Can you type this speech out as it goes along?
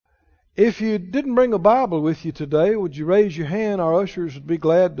If you didn't bring a Bible with you today, would you raise your hand? Our ushers would be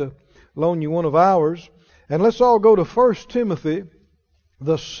glad to loan you one of ours. And let's all go to 1 Timothy,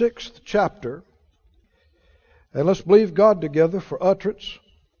 the 6th chapter. And let's believe God together for utterance,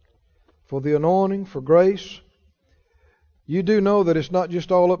 for the anointing, for grace. You do know that it's not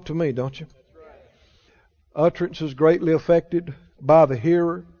just all up to me, don't you? Utterance is greatly affected by the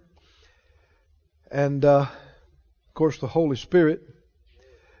hearer. And, of course, the Holy Spirit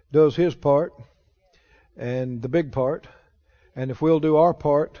does His part, and the big part. And if we'll do our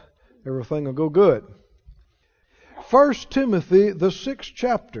part, everything will go good. 1 Timothy, the 6th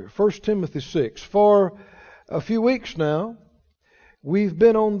chapter, 1 Timothy 6. For a few weeks now, we've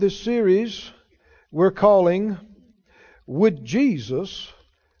been on this series we're calling, Would Jesus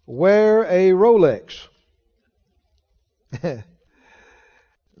Wear a Rolex?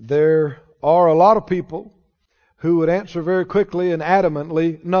 There are a lot of people who would answer very quickly and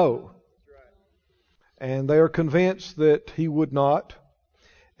adamantly no. And they are convinced that he would not,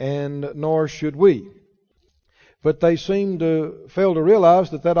 and nor should we. But they seem to fail to realize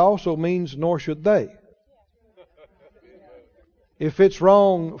that that also means nor should they. If it's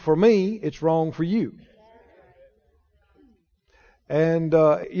wrong for me, it's wrong for you. And,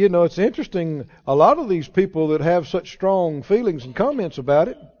 it's interesting, a lot of these people that have such strong feelings and comments about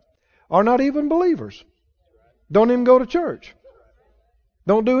it are not even believers. Don't even go to church.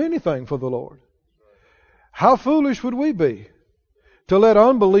 Don't do anything for the Lord. How foolish would we be to let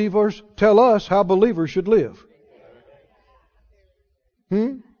unbelievers tell us how believers should live?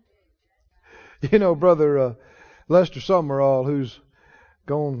 Brother Lester Summerall, who's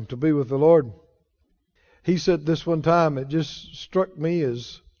gone to be with the Lord, he said this one time, it just struck me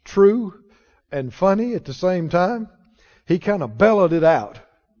as true and funny at the same time. He kind of bellowed it out.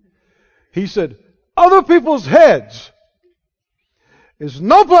 He said, other people's heads is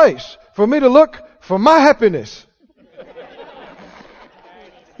no place for me to look for my happiness.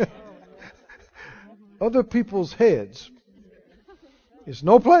 Other people's heads is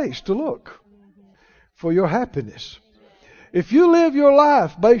no place to look for your happiness. If you live your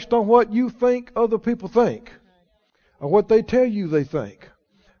life based on what you think other people think, or what they tell you they think,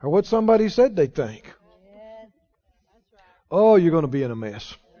 or what somebody said they think, oh, you're going to be in a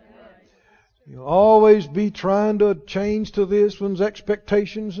mess. You'll always be trying to change to this one's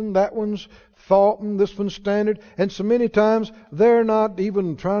expectations and that one's thought and this one's standard. And so many times they're not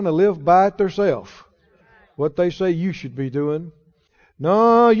even trying to live by it themselves. What they say you should be doing.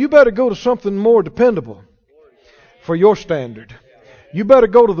 No, you better go to something more dependable for your standard. You better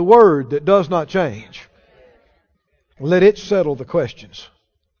go to the Word that does not change. Let it settle the questions.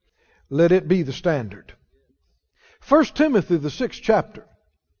 Let it be the standard. 1 Timothy, the 6th chapter,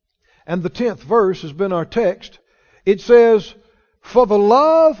 and the 10th verse has been our text. It says, for the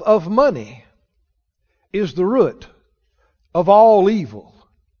love of money is the root of all evil.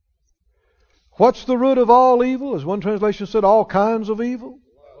 What's the root of all evil? As one translation said, all kinds of evil.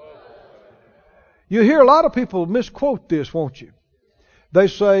 You hear a lot of people misquote this, won't you? They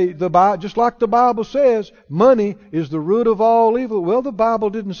say, just like the Bible says, money is the root of all evil. Well, the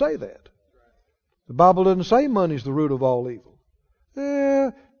Bible didn't say that. The Bible didn't say money is the root of all evil.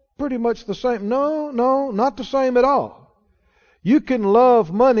 Pretty much the same. No, not the same at all. You can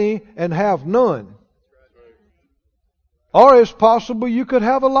love money and have none. Or it's possible you could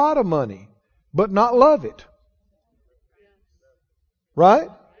have a lot of money, but not love it. Right?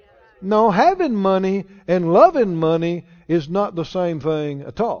 No, having money and loving money is not the same thing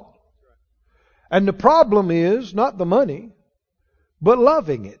at all. And the problem is not the money, but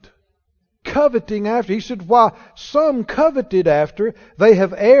loving it. Coveting after. He said, why some coveted after, they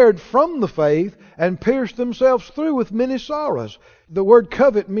have erred from the faith and pierced themselves through with many sorrows. The word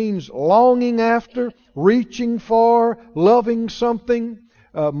covet means longing after, reaching for, loving something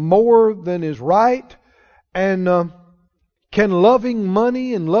more than is right. And can loving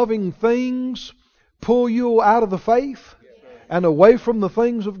money and loving things pull you out of the faith and away from the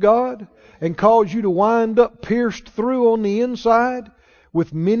things of God and cause you to wind up pierced through on the inside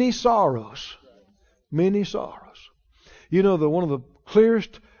with many sorrows? Many sorrows. You know, one of the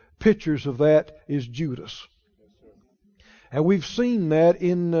clearest pictures of that is Judas. And we've seen that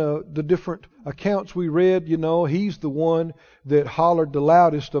in the different accounts we read. You know, he's the one that hollered the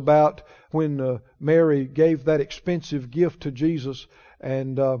loudest about when Mary gave that expensive gift to Jesus.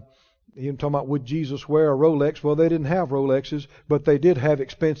 And you're talking about, would Jesus wear a Rolex? Well, they didn't have Rolexes, but they did have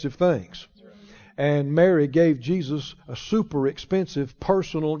expensive things. And Mary gave Jesus a super expensive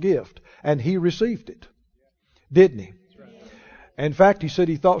personal gift. And He received it. Didn't He? In fact, He said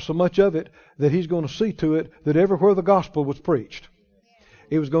He thought so much of it that He's going to see to it that everywhere the gospel was preached,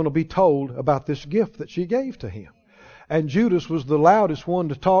 it was going to be told about this gift that she gave to him. And Judas was the loudest one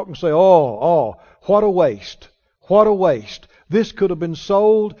to talk and say, oh, what a waste. What a waste. This could have been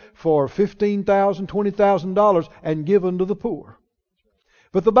sold for $15,000, $20,000 and given to the poor.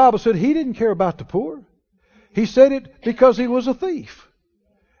 But the Bible said he didn't care about the poor. He said it because he was a thief.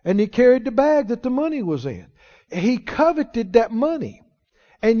 And he carried the bag that the money was in. He coveted that money.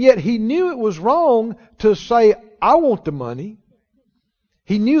 And yet he knew it was wrong to say, I want the money.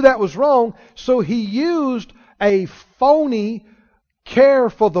 He knew that was wrong, so he used a phony care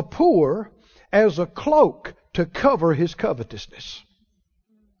for the poor as a cloak to cover his covetousness.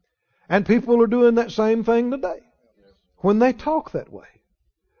 And people are doing that same thing today when they talk that way.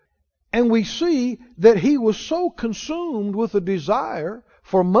 And we see that he was so consumed with a desire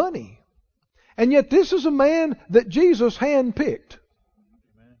for money. And yet this is a man that Jesus handpicked.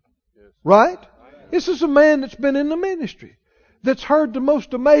 Right? This is a man that's been in the ministry, that's heard the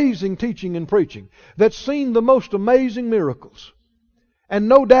most amazing teaching and preaching, that's seen the most amazing miracles. And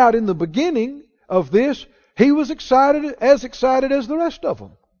no doubt in the beginning of this, he was excited as the rest of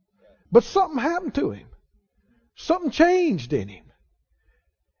them. But something happened to him. Something changed in him.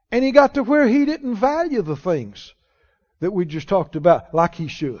 And he got to where he didn't value the things that we just talked about like he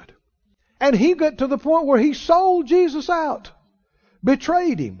should. And he got to the point where he sold Jesus out.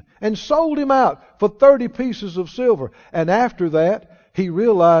 Betrayed him and sold him out for 30 pieces of silver. And after that, he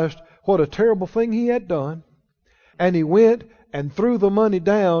realized what a terrible thing he had done. And he went and threw the money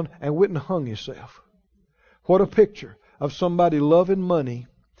down and went and hung himself. What a picture of somebody loving money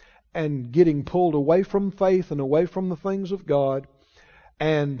and getting pulled away from faith and away from the things of God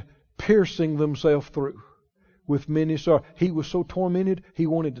and piercing themselves through with many sorrows. He was so tormented, he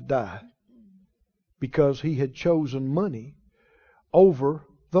wanted to die because he had chosen money over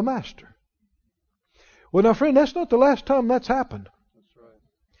the Master. Well, now, friend, that's not the last time that's happened. That's right.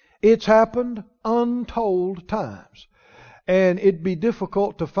 It's happened untold times. And it'd be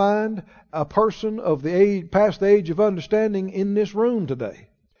difficult to find a person of the age, past the age of understanding in this room today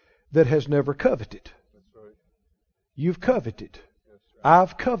that has never coveted. That's right. You've coveted. Right.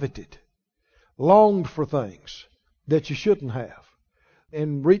 I've coveted. Longed for things that you shouldn't have.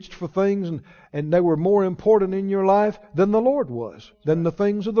 And reached for things and they were more important in your life than the Lord was, than the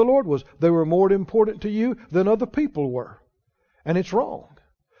things of the Lord was. They were more important to you than other people were. And it's wrong.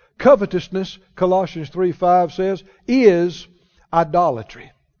 Covetousness, Colossians 3:5 says, is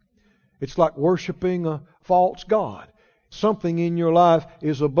idolatry. It's like worshiping a false god. Something in your life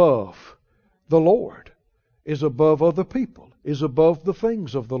is above the Lord, is above other people, is above the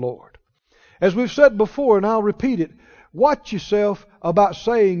things of the Lord. As we've said before, and I'll repeat it, watch yourself about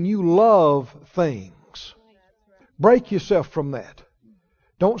saying you love things. Break yourself from that.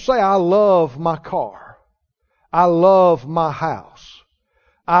 Don't say, I love my car. I love my house.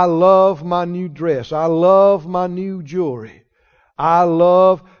 I love my new dress. I love my new jewelry. I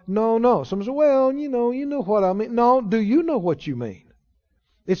love... No. Some say, well, you know what I mean. No, do you know what you mean?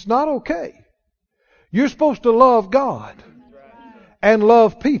 It's not okay. You're supposed to love God and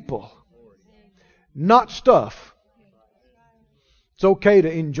love people, not stuff. It's okay to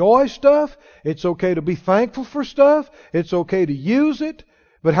enjoy stuff. It's okay to be thankful for stuff. It's okay to use it.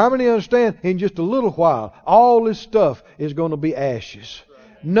 But how many understand in just a little while, all this stuff is going to be ashes.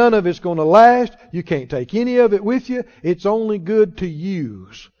 None of it's going to last. You can't take any of it with you. It's only good to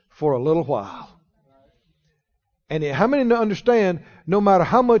use for a little while. And how many understand no matter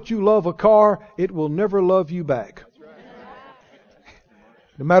how much you love a car, it will never love you back.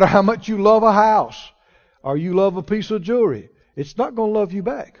 No matter how much you love a house or you love a piece of jewelry, it's not going to love you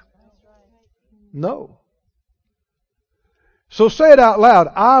back. No. So say it out loud.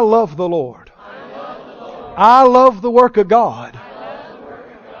 I love the Lord. I love the work of God.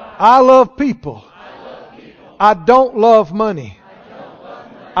 I love people. I don't love money.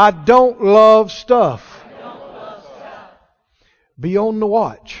 I don't love stuff. Be on the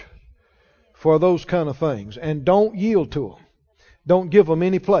watch for those kind of things. And don't yield to them. Don't give them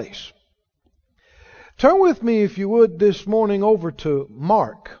any place. Turn with me, if you would, this morning over to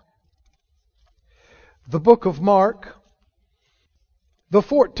Mark. The book of Mark, the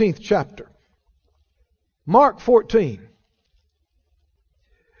 14th chapter. Mark 14.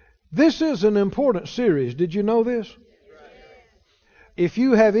 This is an important series. Did you know this? If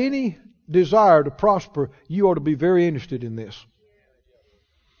you have any desire to prosper, you ought to be very interested in this.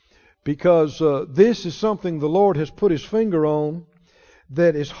 Because this is something the Lord has put His finger on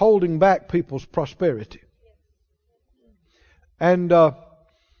that is holding back people's prosperity. And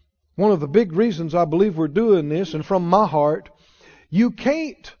one of the big reasons I believe we're doing this, and from my heart, you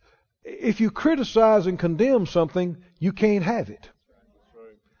can't, if you criticize and condemn something, you can't have it.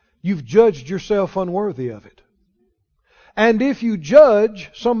 you've judged yourself unworthy of it. And if you judge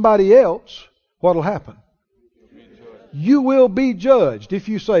somebody else, what will happen? You will be judged. If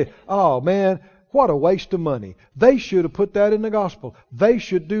you say, oh man, what a waste of money. They should have put that in the gospel. They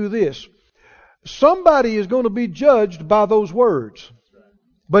should do this. Somebody is going to be judged by those words.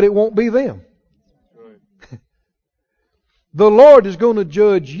 But it won't be them. The Lord is going to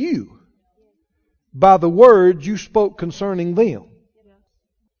judge you by the words you spoke concerning them.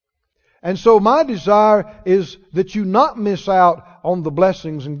 And so my desire is that you not miss out on the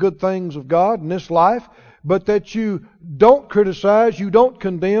blessings and good things of God in this life, but that you don't criticize, you don't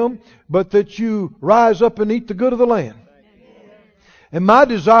condemn, but that you rise up and eat the good of the land. And my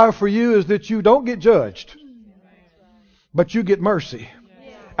desire for you is that you don't get judged, but you get mercy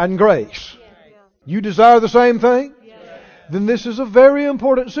and grace. You desire the same thing? Then this is a very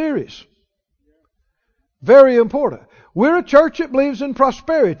important series. Very important. We're a church that believes in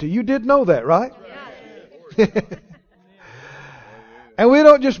prosperity. You did know that, right? And we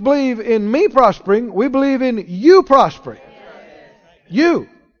don't just believe in me prospering, we believe in you prospering. You.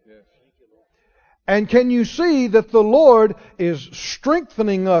 And can you see that the Lord is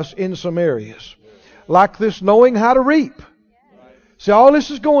strengthening us in some areas? Like this knowing how to reap. See, all this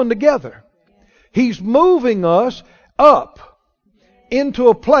is going together. He's moving us up into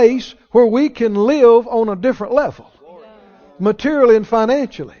a place where we can live on a different level. Materially and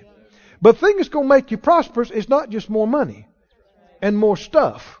financially. But the thing that's going to make you prosperous is not just more money and more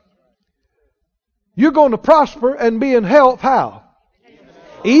stuff. You're going to prosper and be in health how?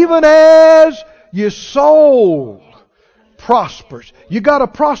 Even as your soul prospers. You got to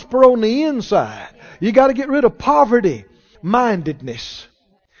prosper on the inside. You got to get rid of poverty mindedness.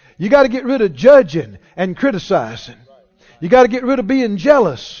 You got to get rid of judging and criticizing. You got to get rid of being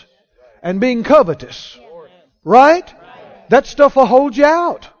jealous and being covetous. Right? That stuff will hold you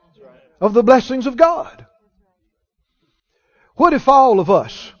out of the blessings of God. What if all of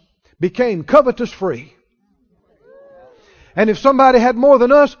us became covetous free? And if somebody had more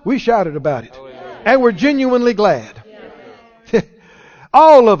than us, we shouted about it. And we're genuinely glad.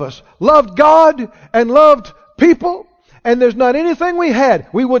 All of us loved God and loved people. And there's not anything we had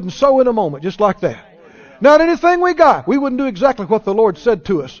we wouldn't sow in a moment, just like that. Not anything we got, we wouldn't do exactly what the Lord said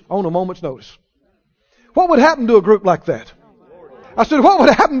to us on a moment's notice. What would happen to a group like that? I said, what would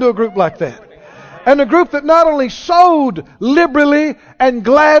happen to a group like that? And a group that not only sowed liberally and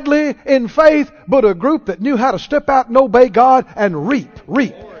gladly in faith, but a group that knew how to step out and obey God and reap.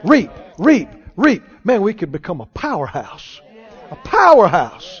 Man, we could become a powerhouse. A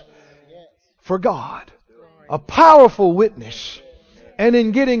powerhouse for God. A powerful witness. And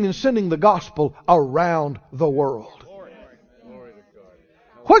in getting and sending the gospel around the world.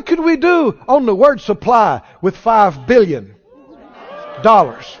 What could we do on the word supply with $5 billion?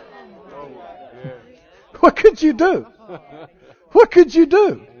 What could you do? What could you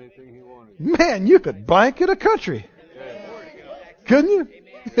do? Man, you could blanket a country. Couldn't you?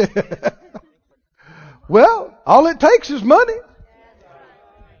 Well, all it takes is money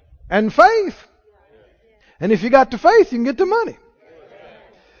and faith. And if you got the faith, you can get the money.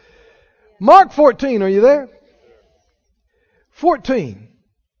 Mark 14, are you there? 14.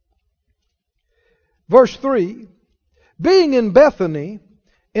 Verse 3. Being in Bethany,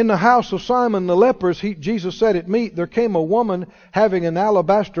 in the house of Simon the leper, Jesus sat at meat, there came a woman having an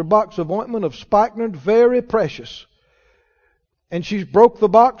alabaster box of ointment of spikenard, very precious. And she broke the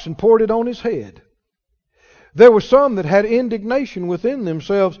box and poured it on his head. There were some that had indignation within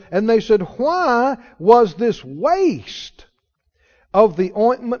themselves, and they said, why was this waste of the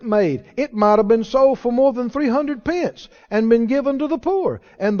ointment made? It might have been sold for more than 300 pence and been given to the poor.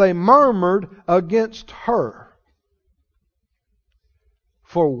 And they murmured against her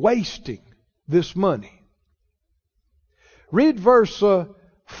for wasting this money. Read verse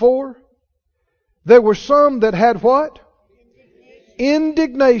 4. There were some that had what?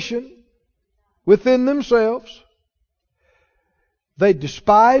 Indignation within themselves. They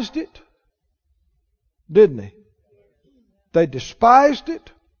despised it, didn't they? They despised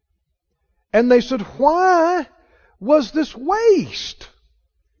it. And they said, why was this waste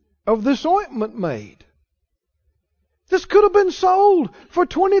of this ointment made? This could have been sold for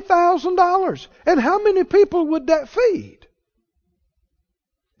 $20,000. And how many people would that feed?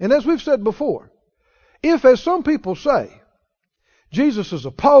 And as we've said before, if, as some people say, Jesus is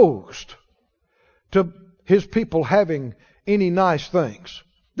opposed to His people having any nice things,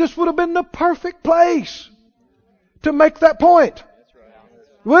 this would have been the perfect place to make that point.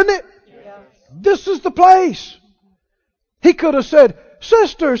 Wouldn't it? This is the place. He could have said,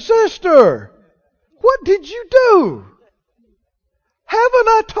 Sister, what did you do? Haven't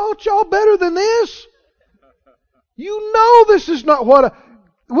I taught y'all better than this? You know this is not what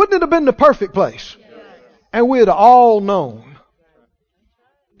wouldn't it have been the perfect place? And we'd have all known.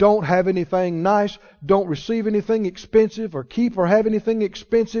 Don't have anything nice. Don't receive anything expensive or keep or have anything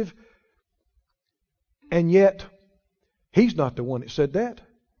expensive. And yet, he's not the one that said that.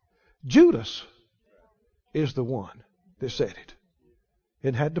 Judas is the one that said it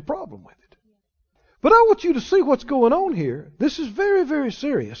and had the problem with it. But I want you to see what's going on here. This is very, very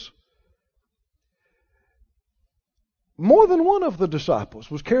serious. More than one of the disciples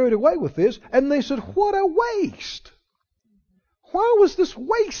was carried away with this, and they said, what a waste. Why was this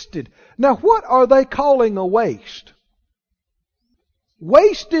wasted? Now, what are they calling a waste?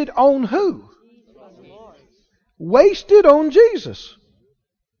 Wasted on who? Wasted on Jesus.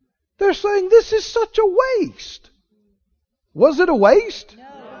 They're saying this is such a waste. Was it a waste?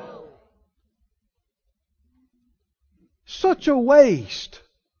 No. Such a waste.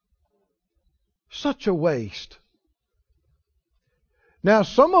 Such a waste. Now,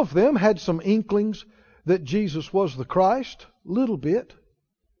 some of them had some inklings that Jesus was the Christ, little bit.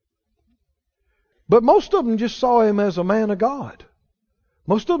 But most of them just saw him as a man of God.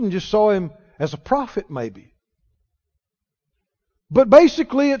 Most of them just saw him as a prophet, maybe. But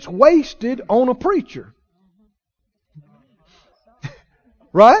basically, it's wasted on a preacher.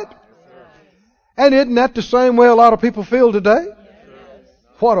 Right? And isn't that the same way a lot of people feel today?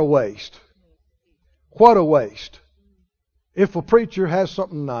 What a waste. What a waste. If a preacher has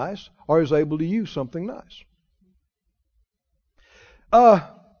something nice or is able to use something nice.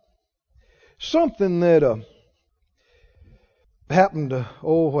 Something that happened, a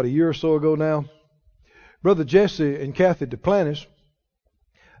year or so ago now. Brother Jesse and Kathy Duplantis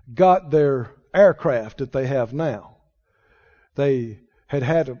got their aircraft that they have now. They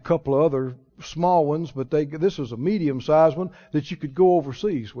had a couple of other small ones, but this was a medium-sized one that you could go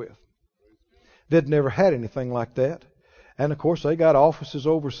overseas with. They'd never had anything like that. And of course, they got offices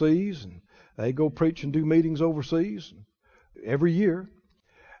overseas, and they go preach and do meetings overseas every year.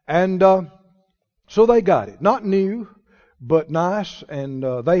 And so they got it. Not new, but nice. And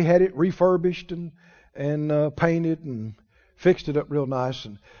they had it refurbished and painted and fixed it up real nice.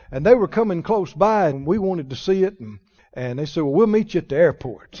 And they were coming close by, and we wanted to see it. And they said, well, we'll meet you at the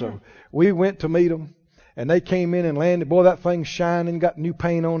airport. So we went to meet them. And they came in and landed. Boy, that thing's shining, got new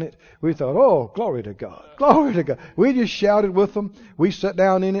paint on it. We thought, oh, glory to God, glory to God. We just shouted with them. We sat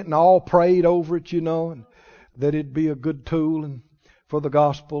down in it and all prayed over it, and that it'd be a good tool and for the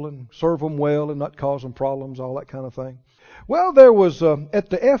gospel and serve them well and not cause them problems, all that kind of thing. Well, there was, at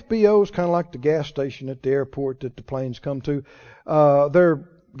the FBOs, kind of like the gas station at the airport that the planes come to, there are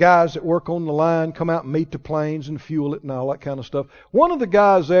guys that work on the line, come out and meet the planes and fuel it and all that kind of stuff. One of the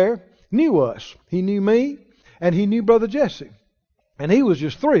guys there knew us. He knew me, and he knew Brother Jesse. And he was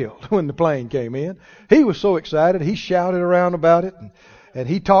just thrilled when the plane came in. He was so excited. He shouted around about it, and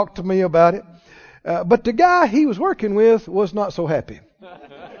he talked to me about it. But the guy he was working with was not so happy.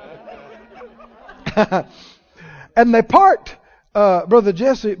 And they parked Brother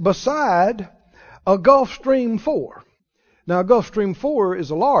Jesse beside a Gulfstream 4. Now, a Gulfstream 4 is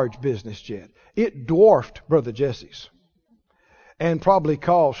a large business jet. It dwarfed Brother Jesse's. And probably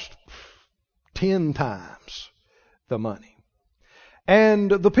cost 10 times the money. And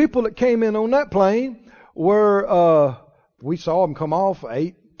the people that came in on that plane were, we saw them come off,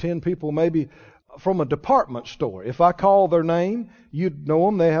 8, 10 people maybe, from a department store. If I call their name, you'd know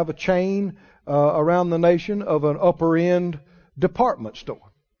them. They have a chain around the nation of an upper end department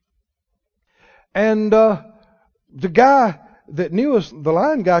store. And the guy that knew us, the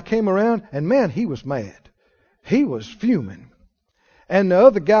line guy, came around, and man, he was mad. He was fuming. And the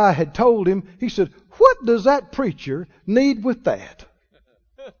other guy had told him, he said, what does that preacher need with that?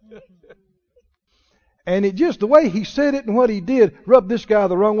 And it just, the way he said it and what he did, rubbed this guy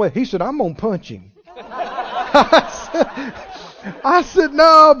the wrong way. He said, I'm going to punch him. I said,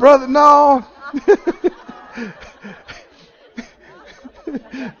 no, brother, no.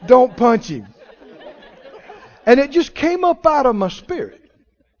 Don't punch him. And it just came up out of my spirit.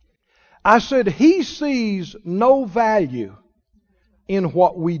 I said, he sees no value in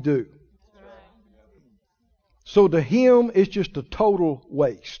what we do. So to him, it's just a total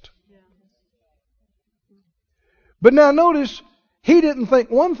waste. But now notice, he didn't think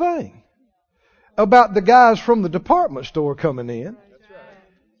one thing about the guys from the department store coming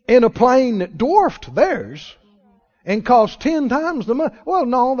in a plane that dwarfed theirs and cost 10 times the money. Well,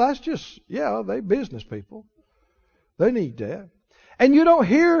 no, that's just, they business people. They need that. And you don't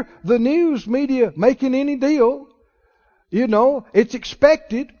hear the news media making any deal. It's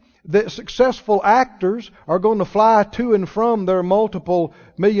expected that successful actors are going to fly to and from their multiple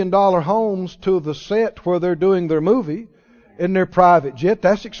 $1 million homes to the set where they're doing their movie in their private jet.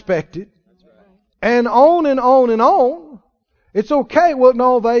 That's expected. And on and on and on. It's okay. Well,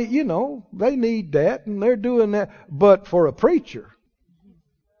 no, they need that and they're doing that. But for a preacher,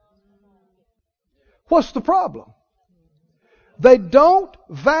 what's the problem? They don't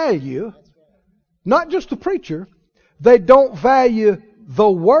value, not just the preacher, they don't value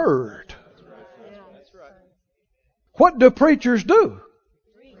the Word. What do preachers do?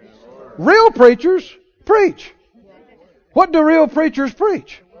 Real preachers preach. What do real preachers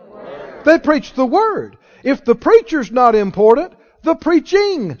preach? They preach the Word. If the preacher's not important, the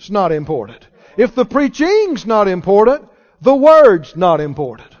preaching's not important. If the preaching's not important, the Word's not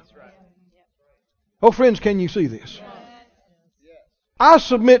important. Oh, friends, can you see this? I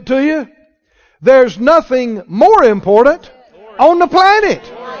submit to you, there's nothing more important on the planet.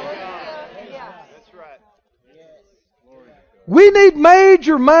 We need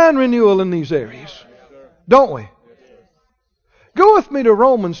major mind renewal in these areas, don't we? Go with me to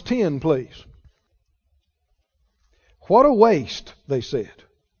Romans 10, please. What a waste, they said.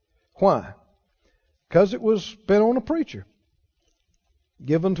 Why? Because it was spent on a preacher.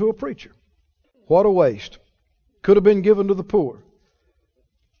 Given to a preacher. What a waste. Could have been given to the poor.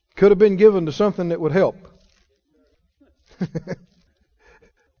 Could have been given to something that would help.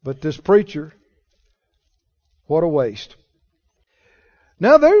 But this preacher, what a waste.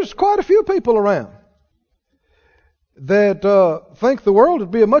 Now there's quite a few people around that think the world would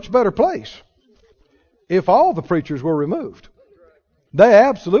be a much better place if all the preachers were removed. They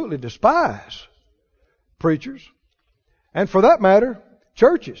absolutely despise preachers. And for that matter,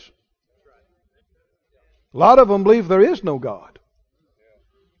 churches. A lot of them believe there is no God.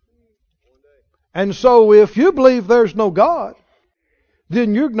 And so if you believe there's no God,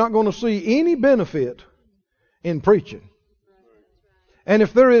 then you're not going to see any benefit in preaching. And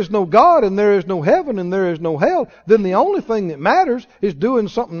if there is no God and there is no heaven and there is no hell, then the only thing that matters is doing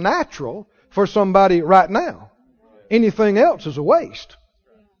something natural for somebody right now. Anything else is a waste.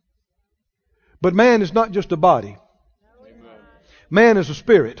 But man is not just a body. Man is a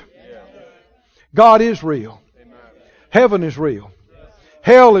spirit. God is real. Heaven is real.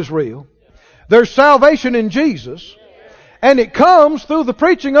 Hell is real. There's salvation in Jesus, and it comes through the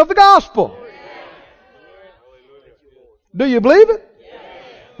preaching of the gospel. Do you believe it?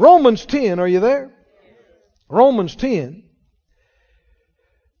 Romans 10, are you there? Romans 10,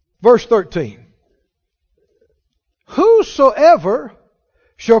 verse 13. Whosoever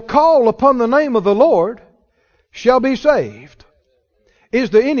shall call upon the name of the Lord shall be saved. Is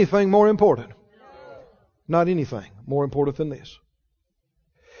there anything more important? Not anything more important than this.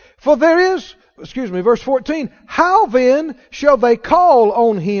 For there is, verse 14, how then shall they call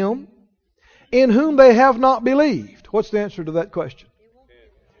on Him in whom they have not believed? What's the answer to that question?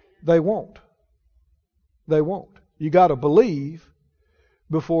 They won't. They won't. You got to believe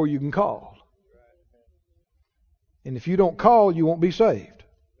before you can call. And if you don't call, you won't be saved.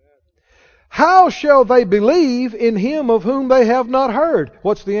 How shall they believe in Him of whom they have not heard?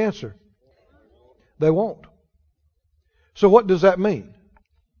 What's the answer? They won't. So what does that mean?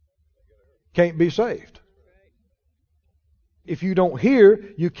 Can't be saved. If you don't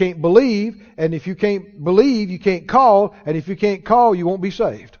hear, you can't believe. And if you can't believe, you can't call. And if you can't call, you won't be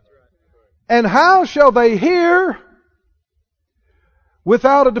saved. And how shall they hear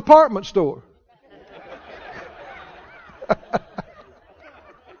without a department store?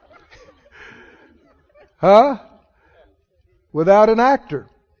 Huh? Without an actor?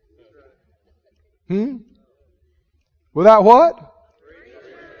 Without what?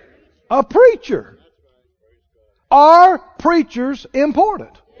 A preacher. Are preachers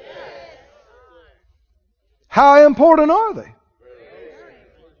important? How important are they?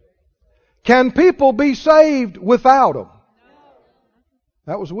 Can people be saved without them?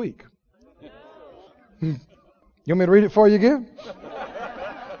 That was weak. You want me to read it for you again?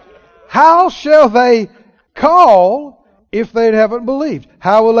 How shall they call if they haven't believed?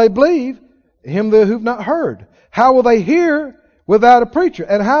 How will they believe Him who've not heard? How will they hear without a preacher?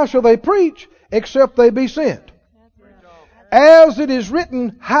 And how shall they preach except they be sent? As it is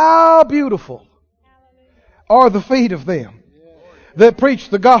written, how beautiful are the feet of them that preach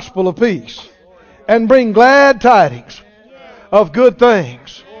the gospel of peace and bring glad tidings of good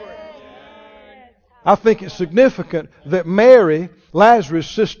things. I think it's significant that Mary, Lazarus'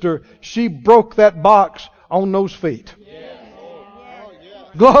 sister, she broke that box on those feet.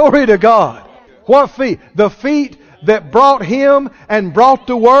 Glory to God. What feet? The feet that brought Him and brought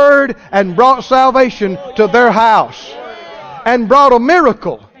the Word and brought salvation to their house and brought a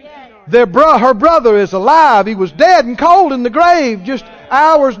miracle Her brother is alive. He was dead and cold in the grave just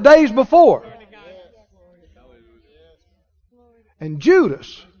hours, days before. And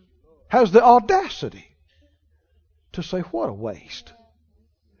Judas has the audacity to say, what a waste.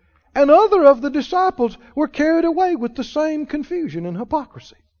 And other of the disciples were carried away with the same confusion and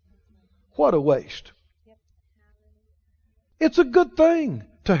hypocrisy. What a waste. It's a good thing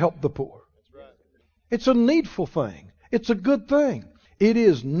to help the poor. It's a needful thing. It's a good thing. It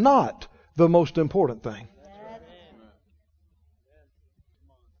is not the most important thing.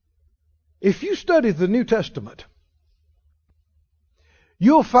 If you study the New Testament,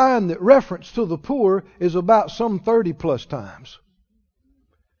 you'll find that reference to the poor is about some 30 plus times.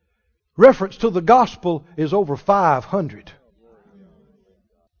 Reference to the gospel is over 500.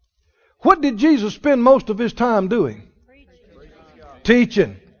 What did Jesus spend most of His time doing?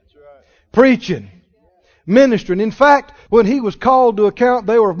 Teaching. Preaching. Ministering. In fact, when He was called to account,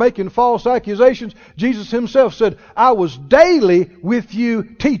 they were making false accusations. Jesus Himself said, I was daily with you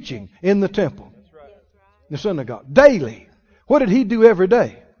teaching in the temple. The synagogue. Daily. What did He do every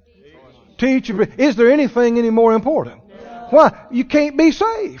day? Teach. Is there anything any more important? Why? You can't be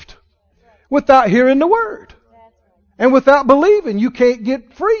saved without hearing the Word. And without believing, you can't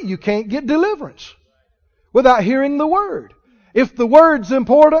get free. You can't get deliverance without hearing the Word. If the Word's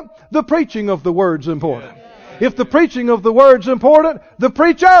important, the preaching of the Word's important. If the preaching of the Word's important, the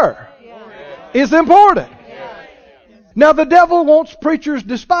preacher is important. Now the devil wants preachers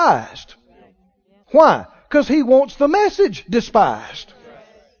despised. Why? Because he wants the message despised.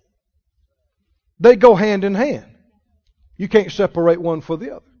 They go hand in hand. You can't separate one for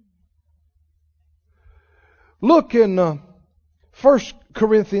the other. Look in 1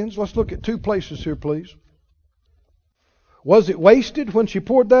 Corinthians. Let's look at two places here, please. Was it wasted when she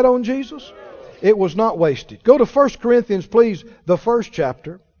poured that on Jesus? It was not wasted. Go to 1 Corinthians, please, the first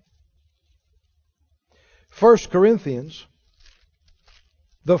chapter. 1 Corinthians,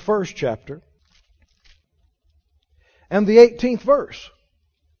 the first chapter, and the 18th verse.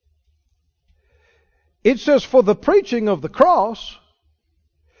 It says, for the preaching of the cross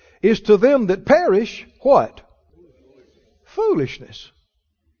is to them that perish, what? Foolishness.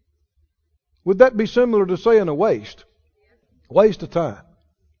 Would that be similar to saying a waste? Waste of time.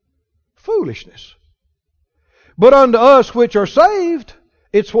 Foolishness. But unto us which are saved,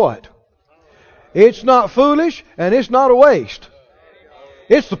 it's what? It's not foolish and it's not a waste.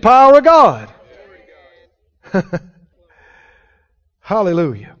 It's the power of God.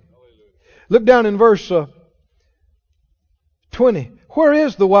 Hallelujah. Look down in verse 20. Where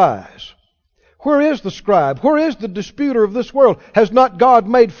is the wise? Where is the scribe? Where is the disputer of this world? Has not God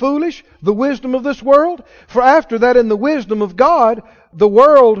made foolish the wisdom of this world? For after that in the wisdom of God, the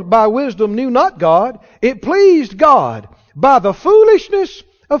world by wisdom knew not God. It pleased God by the foolishness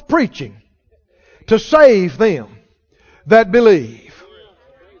of preaching to save them that believe.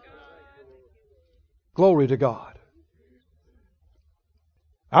 Glory to God.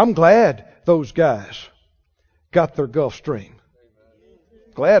 I'm glad those guys got their Gulf Stream.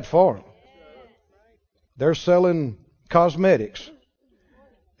 Glad for them. They're selling cosmetics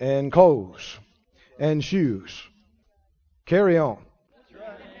and clothes and shoes. Carry on.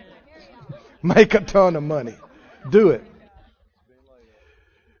 Make a ton of money. Do it.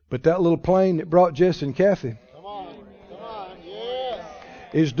 But that little plane that brought Jess and Kathy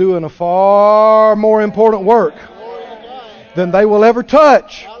is doing a far more important work than they will ever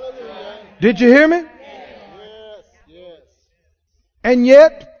touch. Did you hear me? And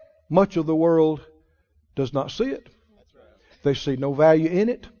yet, much of the world does not see it. They see no value in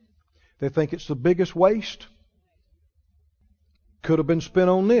it. They think it's the biggest waste. Could have been spent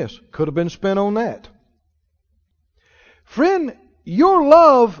on this. Could have been spent on that. Friend, your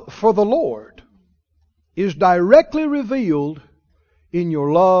love for the Lord is directly revealed in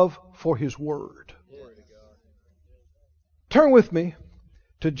your love for His Word. Turn with me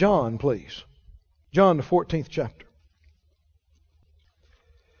to John, please. John, the 14th chapter.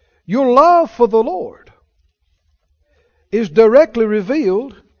 Your love for the Lord is directly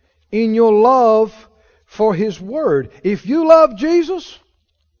revealed in your love for His Word. If you love Jesus,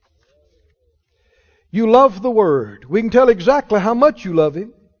 you love the Word. We can tell exactly how much you love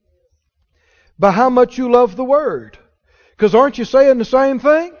Him by how much you love the Word. Because aren't you saying the same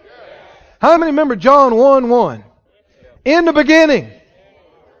thing? How many remember John 1:1? In the beginning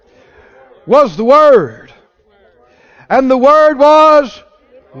was the Word, and the Word was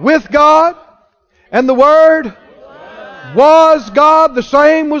with God, and the Word was God. The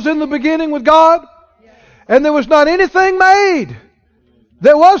same was in the beginning with God. And there was not anything made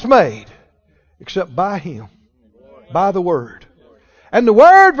that was made except by Him, by the Word. And the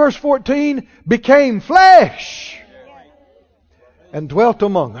Word, verse 14, became flesh and dwelt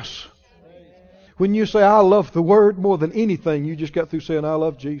among us. When you say, I love the Word more than anything, you just got through saying, I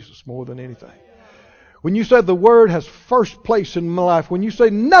love Jesus more than anything. When you say the Word has first place in my life, when you say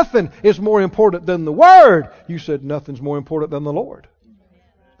nothing is more important than the Word, you said nothing's more important than the Lord,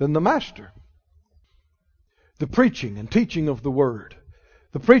 than the Master. The preaching and teaching of the Word.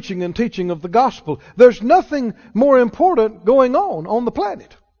 The preaching and teaching of the gospel. There's nothing more important going on the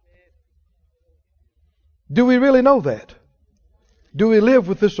planet. Do we really know that? Do we live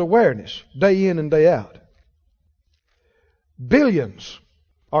with this awareness day in and day out? Billions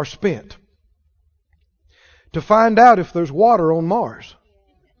are spent to find out if there's water on Mars.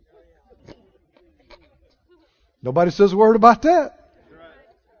 Nobody says a word about that.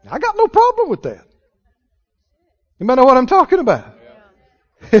 I got no problem with that. Anybody know what I'm talking about?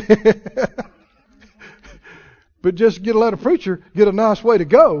 But just let a preacher get a nice way to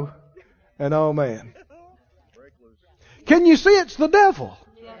go, and oh man. Can you see it's the devil?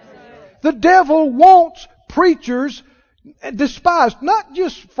 The devil wants preachers despised, not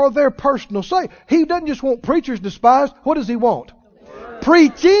just for their personal sake. He doesn't just want preachers despised. What does he want?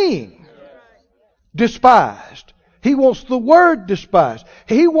 Preaching despised. He wants the Word despised.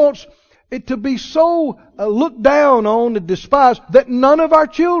 He wants it to be so looked down on and despised that none of our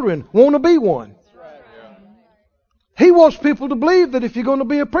children want to be one. He wants people to believe that if you're going to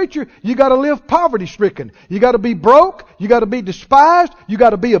be a preacher, you got to live poverty-stricken. You got to be broke. You got to be despised. You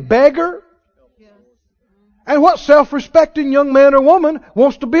got to be a beggar. And what self-respecting young man or woman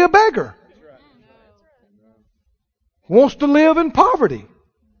wants to be a beggar? Wants to live in poverty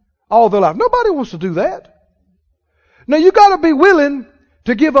all their life. Nobody wants to do that. Now you got to be willing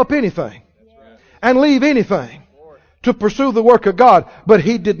to give up anything and leave anything to pursue the work of God. But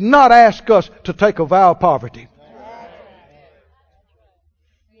He did not ask us to take a vow of poverty.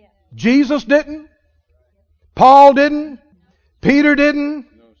 Jesus didn't. Paul didn't. Peter didn't.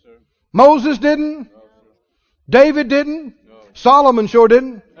 Moses didn't. David didn't. Solomon sure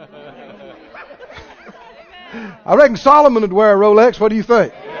didn't. I reckon Solomon would wear a Rolex. What do you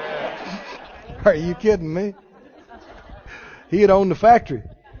think? Are you kidding me? He'd own the factory.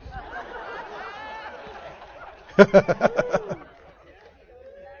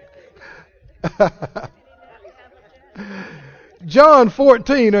 John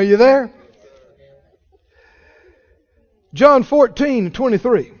 14, are you there? John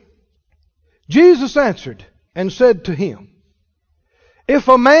 14:23. Jesus answered and said to him, if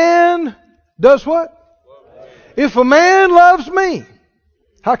a man does what? If a man loves me,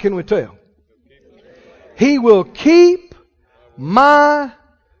 how can we tell? He will keep my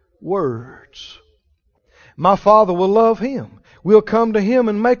words. My Father will love him. We'll come to him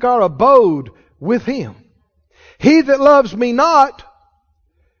and make our abode with him. He that loves me not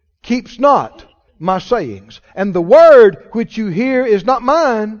keeps not my sayings. And the word which you hear is not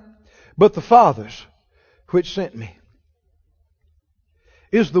mine, but the Father's which sent me.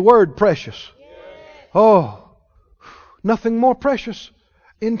 Is the word precious? Oh, nothing more precious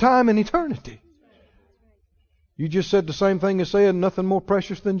in time and eternity. You just said the same thing as saying nothing more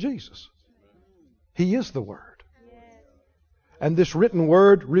precious than Jesus. He is the Word. And this written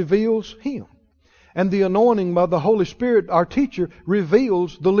Word reveals Him. And the anointing by the Holy Spirit, our teacher,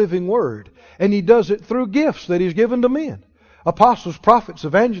 reveals the living Word. And He does it through gifts that He's given to men. Apostles, prophets,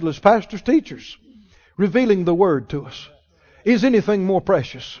 evangelists, pastors, teachers. Revealing the Word to us. Is anything more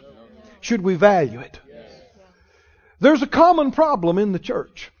precious? Should we value it? There's a common problem in the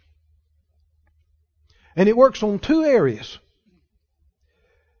church. And it works on two areas.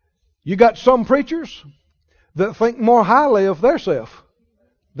 You got some preachers that think more highly of themselves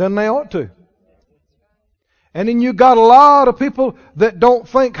than they ought to. And then you got a lot of people that don't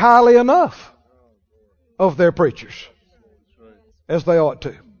think highly enough of their preachers as they ought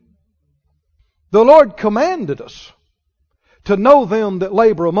to. The Lord commanded us to know them that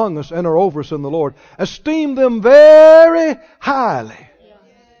labor among us and are over us in the Lord. Esteem them very highly.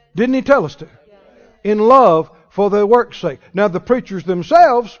 Didn't He tell us to? In love for their work's sake. Now the preachers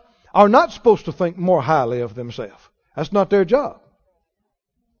themselves are not supposed to think more highly of themselves. That's not their job.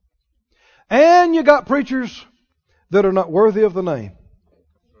 And you got preachers that are not worthy of the name.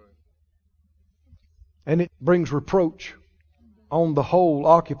 And it brings reproach on the whole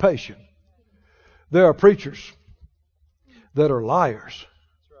occupation. There are preachers that are liars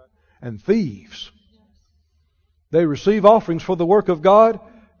and thieves. They receive offerings for the work of God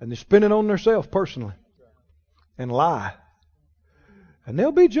and they spend it on themselves personally and lie. And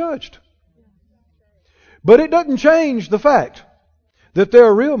they'll be judged. But it doesn't change the fact that there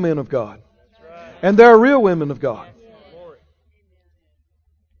are real men of God and there are real women of God.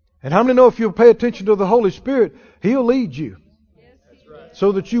 And how many know if you'll pay attention to the Holy Spirit, He'll lead you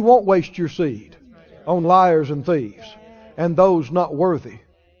so that you won't waste your seed on liars and thieves and those not worthy.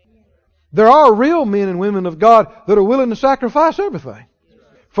 There are real men and women of God that are willing to sacrifice everything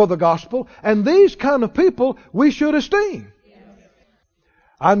for the gospel, and these kind of people we should esteem.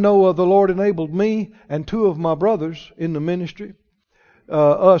 I know the Lord enabled me and two of my brothers in the ministry,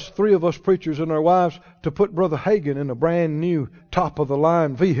 three of us preachers and our wives, to put Brother Hagin in a brand new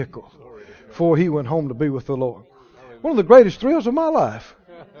top-of-the-line vehicle before he went home to be with the Lord. One of the greatest thrills of my life.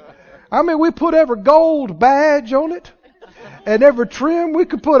 I mean, we put every gold badge on it and every trim we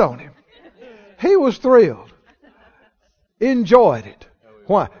could put on him. He was thrilled. Enjoyed it.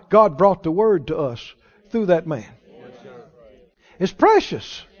 Why? God brought the Word to us through that man. It's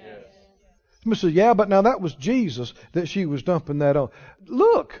precious. Somebody says, yeah, but now that was Jesus that she was dumping that on.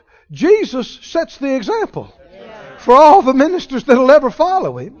 Look, Jesus sets the example for all the ministers that will ever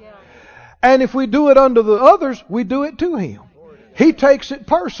follow Him. And if we do it unto the others, we do it to Him. He takes it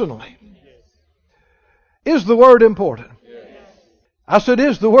personally. Is the Word important? I said,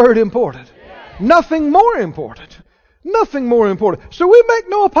 is the Word important? Nothing more important. Nothing more important. So we make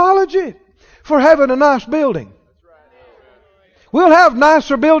no apology for having a nice building. We'll have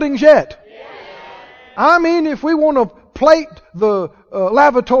nicer buildings yet. I mean, if we want to plate the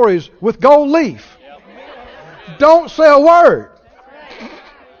lavatories with gold leaf, don't say a word.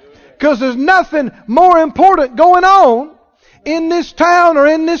 Because there's nothing more important going on in this town or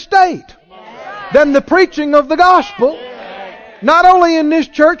in this state than the preaching of the gospel. Not only in this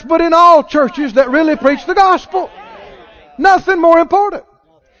church, but in all churches that really preach the gospel. Nothing more important.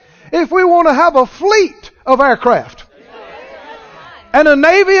 If we want to have a fleet of aircraft and a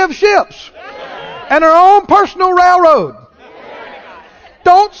navy of ships and our own personal railroad,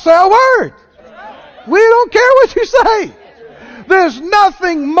 don't say a word. We don't care what you say. There's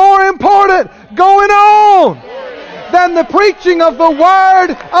nothing more important going on than the preaching of the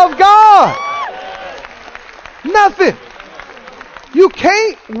Word of God. Nothing. You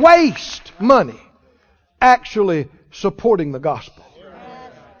can't waste money actually supporting the gospel.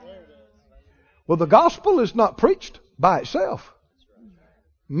 Well, the gospel is not preached by itself.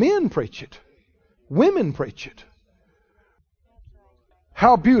 Men preach it. Women preach it.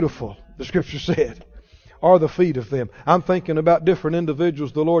 How beautiful, the Scripture said, are the feet of them. I'm thinking about different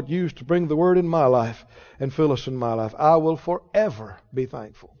individuals the Lord used to bring the Word in my life and Phyllis in my life. I will forever be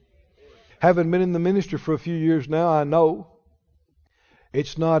thankful. Having been in the ministry for a few years now, I know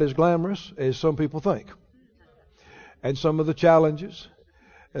it's not as glamorous as some people think. And some of the challenges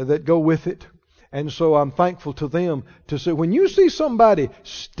that go with it. And so I'm thankful to them to say, when you see somebody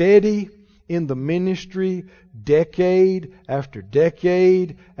steady in the ministry, decade after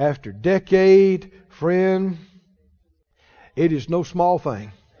decade after decade, friend, it is no small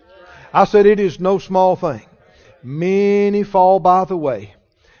thing. I said it is no small thing. Many fall by the way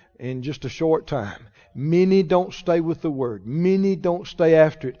in just a short time. Many don't stay with the Word. Many don't stay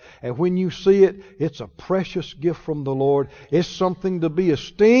after it. And when you see it, it's a precious gift from the Lord. It's something to be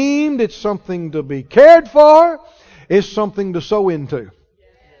esteemed. It's something to be cared for. It's something to sow into.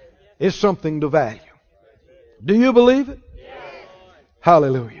 It's something to value. Do you believe it?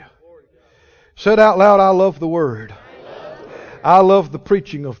 Hallelujah. Said out loud, I love the Word. I love the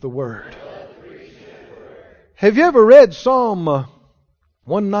preaching of the Word. Have you ever read Psalm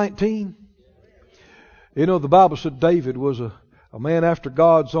 119? You know, the Bible said David was a man after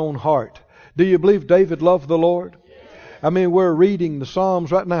God's own heart. Do you believe David loved the Lord? I mean, we're reading the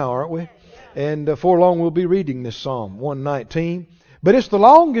Psalms right now, aren't we? And before long we'll be reading this Psalm 119. But it's the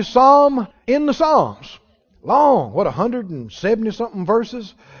longest Psalm in the Psalms. Long. What, 170-something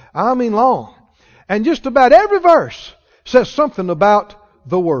verses? I mean long. And just about every verse says something about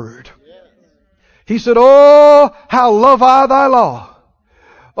the Word. He said, oh, how love I thy law.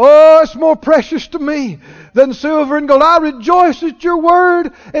 Oh, it's more precious to me than silver and gold. I rejoice at your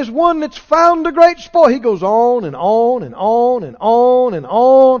word as one that's found a great spoil. He goes on and on and on and on and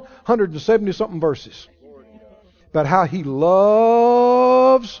on. 170-something verses. About how he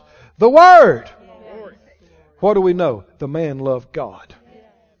loves the Word. What do we know? The man loved God.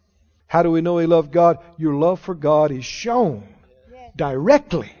 How do we know he loved God? Your love for God is shown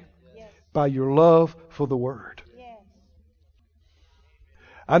directly by your love for the Word.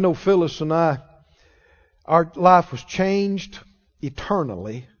 I know Phyllis and I, our life was changed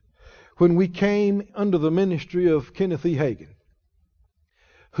eternally when we came under the ministry of Kenneth E. Hagin,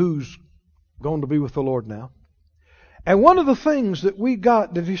 who's going to be with the Lord now. And one of the things that we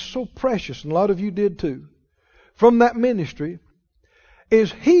got that is so precious, and a lot of you did too, from that ministry,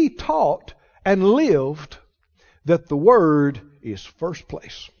 is he taught and lived that the Word is first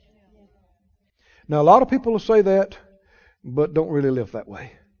place. Now, a lot of people will say that, but don't really live that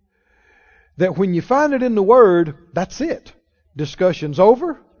way. That when you find it in the Word, that's it. Discussion's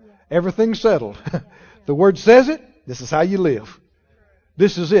over. Everything's settled. The Word says it. This is how you live.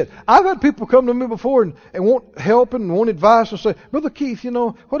 This is it. I've had people come to me before and want help and want advice and say, Brother Keith,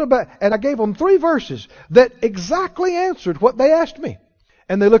 what about... And I gave them 3 verses that exactly answered what they asked me.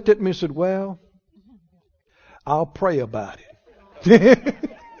 And they looked at me and said, well, I'll pray about it.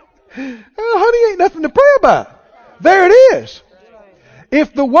 Well, honey, ain't nothing to pray about. There it is.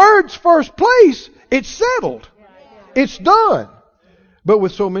 If the Word's first place, it's settled. It's done. But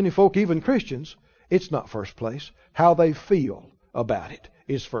with so many folk, even Christians, it's not first place. How they feel about it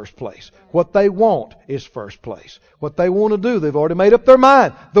is first place. What they want is first place. What they want to do, they've already made up their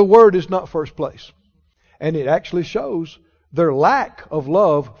mind. The Word is not first place. And it actually shows their lack of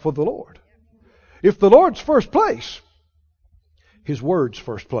love for the Lord. If the Lord's first place, His Word's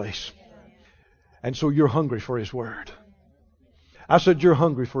first place. And so you're hungry for His Word. I said you're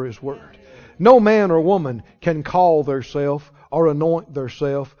hungry for His Word. No man or woman can call theirself or anoint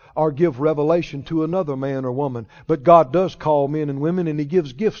theirself or give revelation to another man or woman. But God does call men and women, and He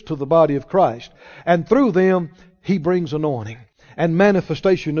gives gifts to the body of Christ. And through them, He brings anointing and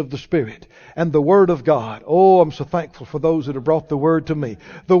manifestation of the Spirit and the Word of God. Oh, I'm so thankful for those that have brought the Word to me.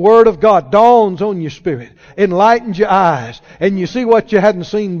 The Word of God dawns on your spirit, enlightens your eyes, and you see what you hadn't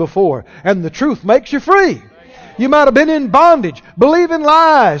seen before. And the truth makes you free. You might have been in bondage, believing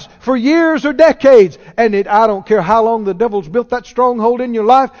lies for years or decades. And I don't care how long the devil's built that stronghold in your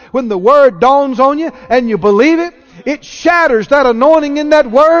life. When the Word dawns on you and you believe it, it shatters that anointing in that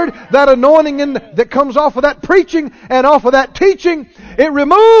Word, that anointing that comes off of that preaching and off of that teaching. It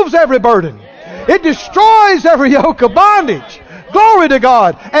removes every burden. It destroys every yoke of bondage. Glory to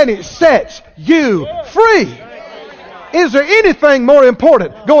God. And it sets you free. Is there anything more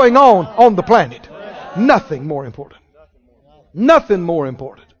important going on the planet? Nothing more important. Nothing more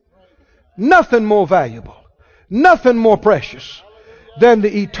important. Nothing more valuable. Nothing more precious than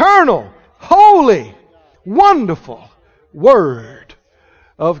the eternal, holy, wonderful Word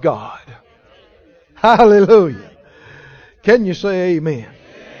of God. Hallelujah. Can you say amen?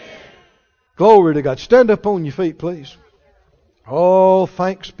 Glory to God. Stand up on your feet, please. Oh,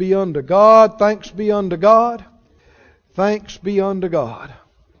 thanks be unto God. Thanks be unto God. Thanks be unto God.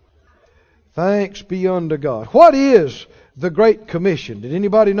 Thanks be unto God. What is the Great Commission? Did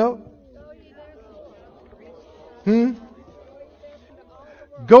anybody know?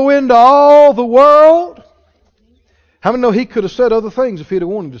 Go into all the world. How many know He could have said other things if He'd have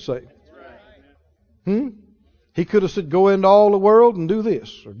wanted to say? He could have said, go into all the world and do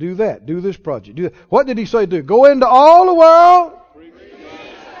this, or do that, do this project. Do that. What did He say do? Go into all the world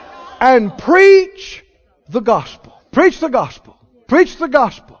and preach the gospel. Preach the gospel. Preach the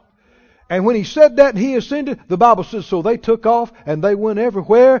gospel. And when He said that and He ascended, the Bible says, so they took off and they went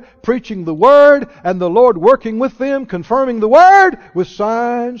everywhere preaching the Word, and the Lord working with them, confirming the Word with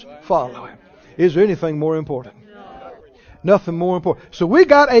signs following. Is there anything more important? Nothing more important. So we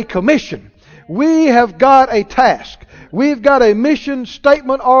got a commission. We have got a task. We've got a mission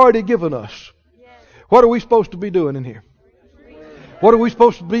statement already given us. What are we supposed to be doing in here? What are we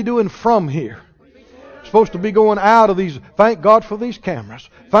supposed to be doing from here? Supposed to be going out of these. Thank God for these cameras.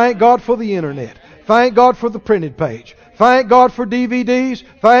 Thank God for the internet. Thank God for the printed page. Thank God for DVDs.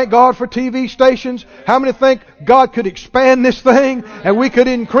 Thank God for TV stations. How many think God could expand this thing and we could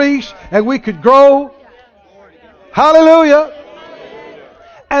increase and we could grow? Hallelujah.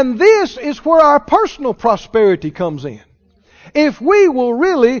 And this is where our personal prosperity comes in. If we will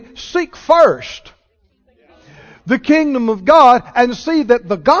really seek first the kingdom of God and see that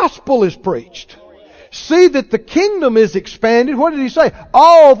the gospel is preached, see that the kingdom is expanded. What did He say?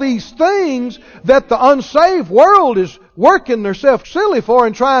 All these things that the unsaved world is working themselves silly for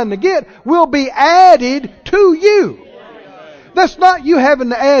and trying to get will be added to you. That's not you having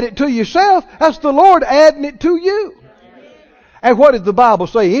to add it to yourself. That's the Lord adding it to you. And what did the Bible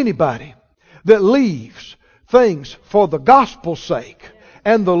say? Anybody that leaves things for the gospel's sake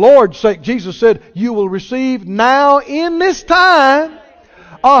and the Lord's sake, Jesus said, you will receive now in this time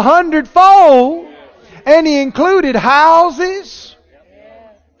 100-fold. And He included houses,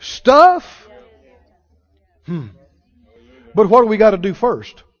 stuff. But what do we got to do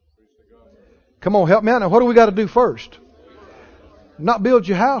first? Come on, help me out now. What do we got to do first? Not build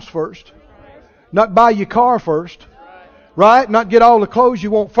your house first. Not buy your car first. Right? Not get all the clothes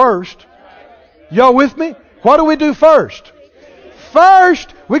you want first. Y'all with me? What do we do first?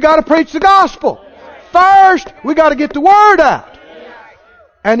 First, we got to preach the gospel. First, we got to get the Word out.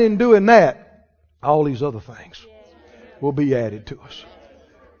 And in doing that, all these other things will be added to us.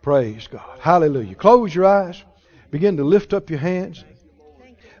 Praise God. Hallelujah. Close your eyes. Begin to lift up your hands.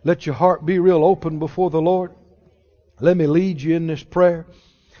 Let your heart be real open before the Lord. Let me lead you in this prayer.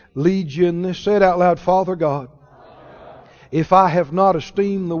 Lead you in this. Say it out loud. Father God, if I have not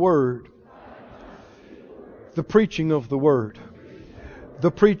esteemed the Word, the preaching of the Word,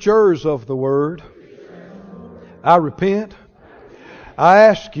 the preachers of the Word, I repent. I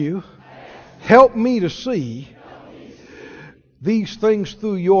ask you, help me to see these things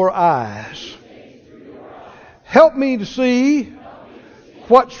through your eyes. Help me to see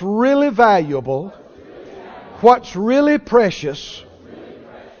what's really valuable, what's really precious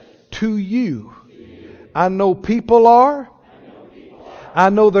to you. I know people are. I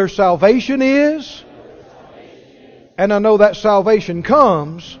know their salvation is. And I know that salvation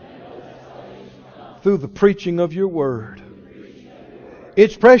comes through the preaching of your Word.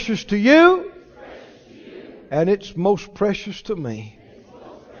 It's precious to you, and it's most precious to me.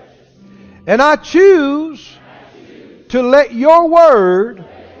 And I choose to let your Word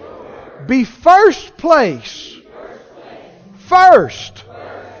be first place, first,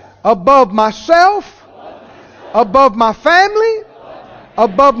 above myself, above my family,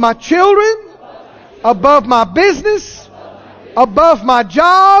 above my children, above my business, above my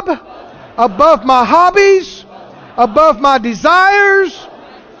job, above my hobbies, above my desires.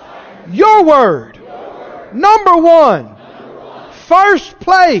 Your Word, number one, first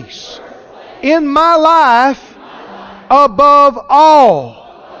place in my life above all.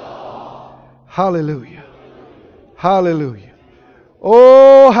 Hallelujah. Hallelujah.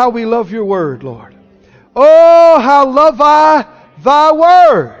 Oh, how we love your Word, Lord. Oh, how love I thy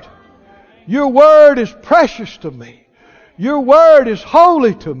Word. Your Word is precious to me. Your Word is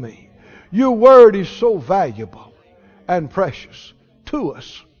holy to me. Your Word is so valuable and precious to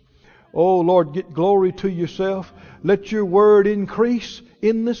us. Oh, Lord, get glory to yourself. Let your Word increase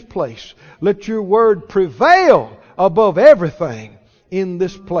in this place. Let your Word prevail above everything in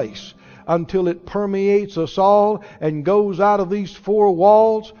this place until it permeates us all and goes out of these four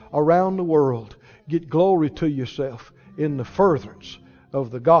walls around the world. Get glory to yourself in the furtherance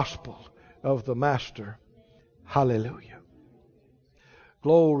of the gospel of the Master. Hallelujah.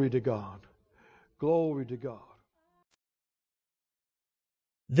 Glory to God. Glory to God.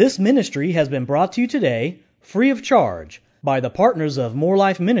 This ministry has been brought to you today free of charge by the partners of More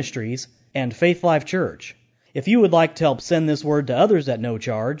Life Ministries and Faith Life Church. If you would like to help send this word to others at no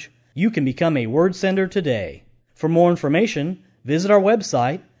charge, you can become a word sender today. For more information, visit our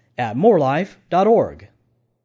website at morelife.org.